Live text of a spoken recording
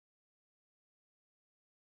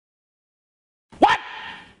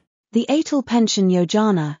The Atal Pension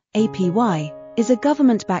Yojana, APY, is a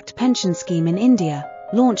government-backed pension scheme in India,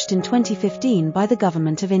 launched in 2015 by the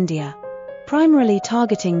Government of India. Primarily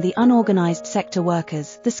targeting the unorganized sector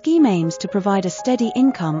workers, the scheme aims to provide a steady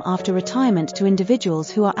income after retirement to individuals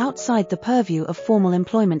who are outside the purview of formal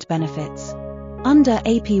employment benefits. Under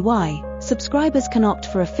APY, subscribers can opt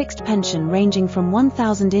for a fixed pension ranging from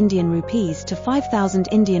 1,000 Indian rupees to 5,000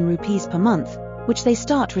 Indian rupees per month, which they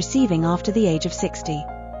start receiving after the age of 60.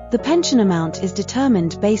 The pension amount is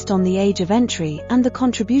determined based on the age of entry and the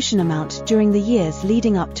contribution amount during the years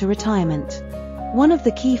leading up to retirement. One of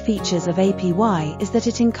the key features of APY is that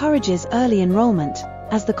it encourages early enrollment,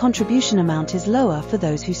 as the contribution amount is lower for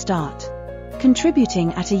those who start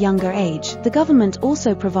contributing at a younger age. The government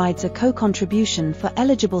also provides a co-contribution for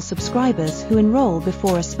eligible subscribers who enroll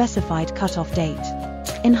before a specified cut-off date.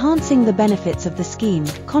 Enhancing the benefits of the scheme,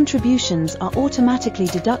 contributions are automatically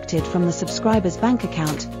deducted from the subscriber's bank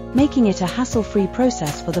account, making it a hassle-free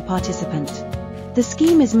process for the participant. The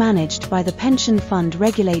scheme is managed by the Pension Fund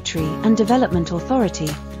Regulatory and Development Authority,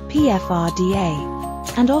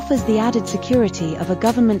 PFRDA, and offers the added security of a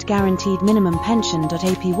government-guaranteed minimum pension.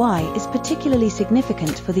 APY is particularly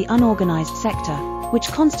significant for the unorganized sector, which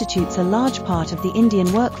constitutes a large part of the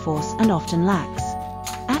Indian workforce and often lacks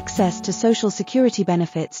access to social security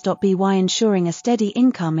benefits. By ensuring a steady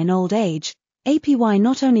income in old age, APY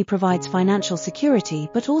not only provides financial security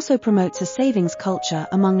but also promotes a savings culture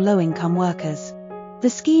among low-income workers. The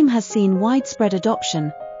scheme has seen widespread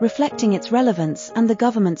adoption, reflecting its relevance and the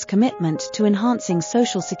government's commitment to enhancing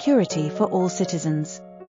social security for all citizens.